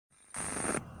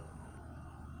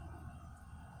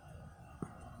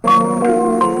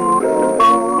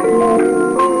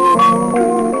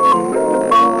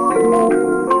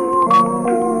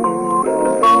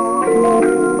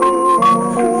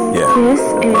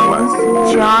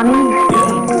Johnny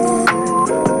Yeah.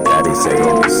 Daddy say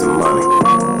go get some money.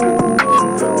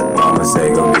 Mama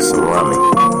say go get some rummy.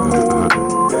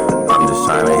 I'm just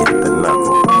trying to hit the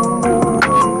knuckle.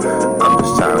 I'm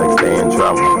just trying to stay in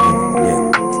trouble. Yeah.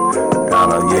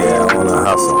 Kinda, on a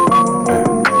hustle.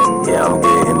 Yeah, I'm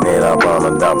getting it up on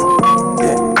a double.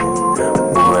 Yeah.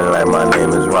 Moving like my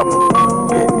name is Rubble.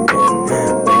 Yeah.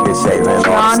 Nigga shaving off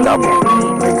the stubble.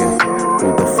 Nigga, who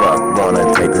the fuck wanna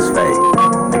take this fade?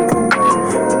 Nigga,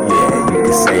 yeah, you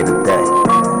can say the day.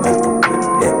 Nigga,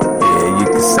 yeah, you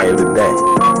can save the day.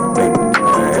 Nigga,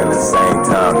 and at the same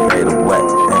time fade away.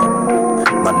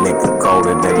 My nigga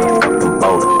colder than a fucking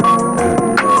boulder.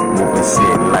 Moving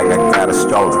shit like I got a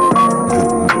stroller.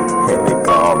 Yeah, they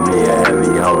call me a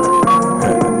heavy holder.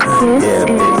 Yeah,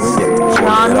 bitch, shit,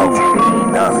 pull it over.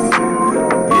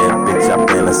 Yeah, bitch, I've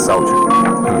been a soldier.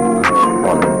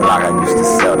 On the block, I used to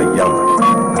sell the yoga.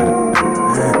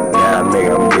 Now,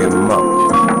 nigga, I'm getting up.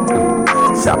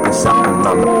 Shopping, I'm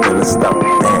up in the stuff.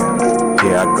 Damn,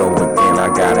 here I go again, I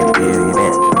gotta get it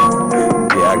in.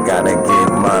 Yeah, I gotta get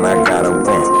mine, I gotta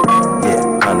win. Yeah,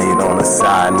 honey on the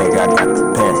side, nigga, I got the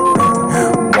pen.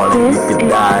 One of you could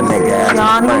die, nigga, ask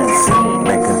my friends.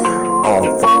 Nigga, I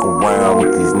don't fuck around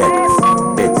with these niggas.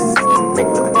 Bitches,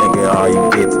 nigga, all you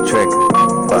get the trigger.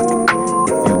 Fuck it,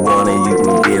 if you want it, you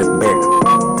can get it bigger.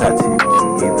 Touch it,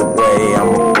 either way,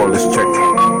 I'ma pull this trigger.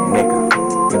 Nigga,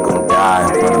 you gon' die in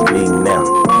front of me now.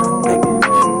 Nigga,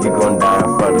 you gon' die in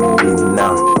front of me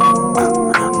now.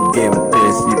 I'm giving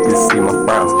this, you can see my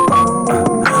frown.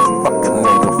 Fuck a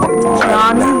nigga, fuck him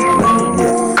right now.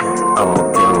 Yeah, I'ma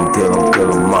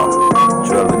kill him all.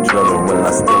 Drill him when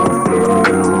I steal him, fill him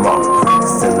in the mall.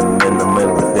 Send him in the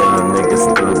middle, fill him, nigga,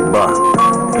 still a bar.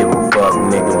 Give a fuck,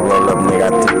 nigga, roll up, nigga,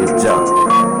 I take a jump.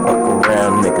 Fuck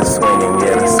around, nigga, swinging,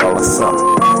 yeah, that's all I saw.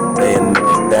 Lay a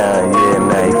nigga down, yeah,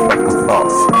 now he fucking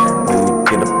false. When you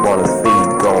get up on his feet,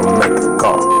 you gon' make a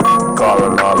call.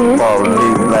 Calling all the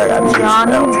police like I need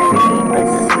help.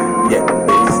 Nigga, yeah,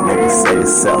 bitch, nigga, save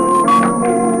yourself.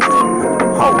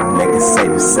 Ho, nigga,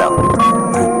 save yourself.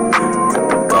 Got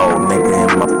the gold, nigga,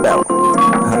 in my belt.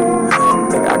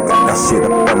 Nigga, I got that shit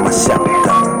up on my shelf.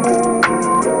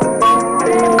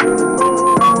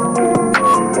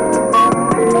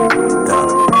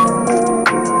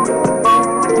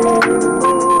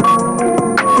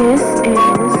 This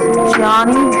is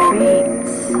Johnny Reed.